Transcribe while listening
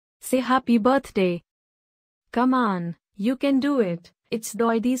say happy birthday. Come on, you can do it. It's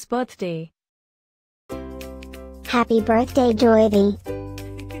Daudi's birthday. Happy birthday, Daudi.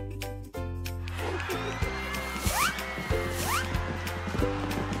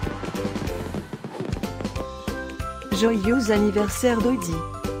 Joyeux anniversaire Daudi.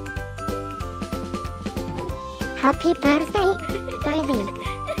 Happy birthday, Daudi.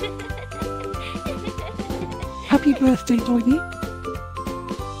 Happy birthday, Daudi.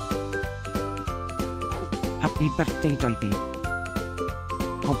 Happy birthday, Daudi.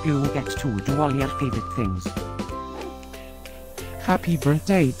 Hope you get to do all your favorite things. Happy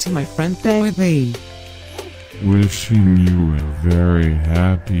birthday to my friend Daudi. Wishing you a very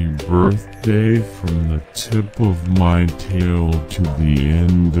happy birthday from the tip of my tail to the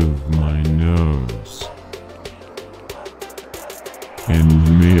end of my nose.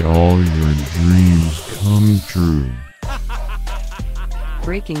 And may all your dreams come true.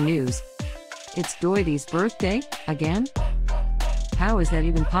 Breaking news. It's Daudi's birthday, again? How is that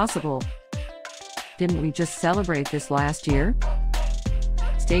even possible? Didn't we just celebrate this last year?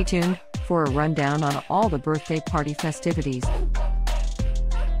 Stay tuned for a rundown on all the birthday party festivities.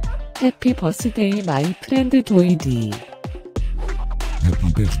 Happy birthday, my friend Daudi.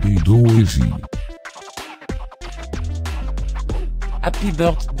 Happy birthday, Daudi. Happy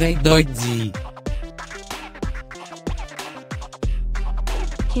birthday, Daudi.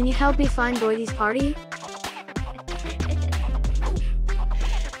 Can you help me find Daudi's party?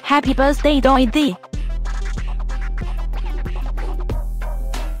 Happy birthday, Daudi.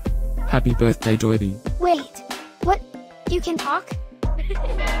 Happy birthday, Daudi. Wait, what? You can talk?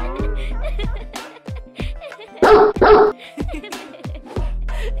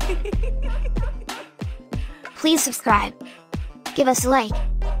 Please subscribe, give us a like,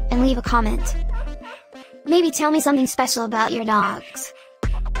 and leave a comment. Maybe tell me something special about your dogs.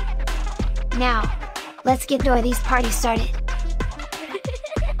 Now, let's get Daudi's party started.